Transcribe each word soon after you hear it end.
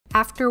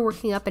After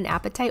working up an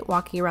appetite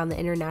walking around the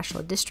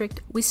International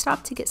District, we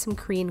stopped to get some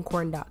Korean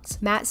corn dogs.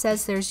 Matt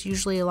says there's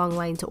usually a long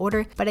line to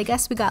order, but I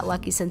guess we got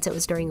lucky since it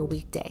was during a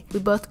weekday. We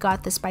both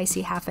got the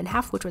spicy half and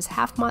half, which was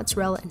half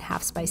mozzarella and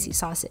half spicy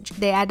sausage.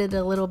 They added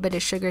a little bit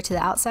of sugar to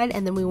the outside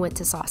and then we went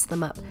to sauce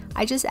them up.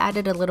 I just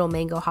added a little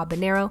mango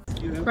habanero.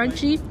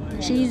 Crunchy,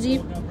 cheesy,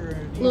 a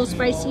little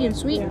spicy and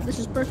sweet. This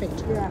is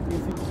perfect.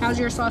 How's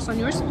your sauce on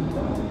yours?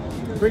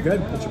 Pretty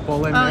good. The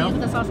Chipotle mayo. Oh, you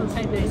put the sauce on the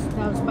side. Nice.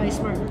 That was probably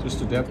smart.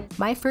 Just a dip.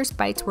 My first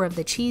bites were of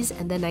the cheese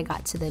and then I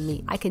got to the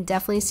meat. I can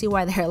definitely see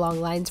why there are long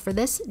lines for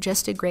this,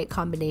 just a great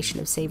combination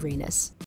of savoriness.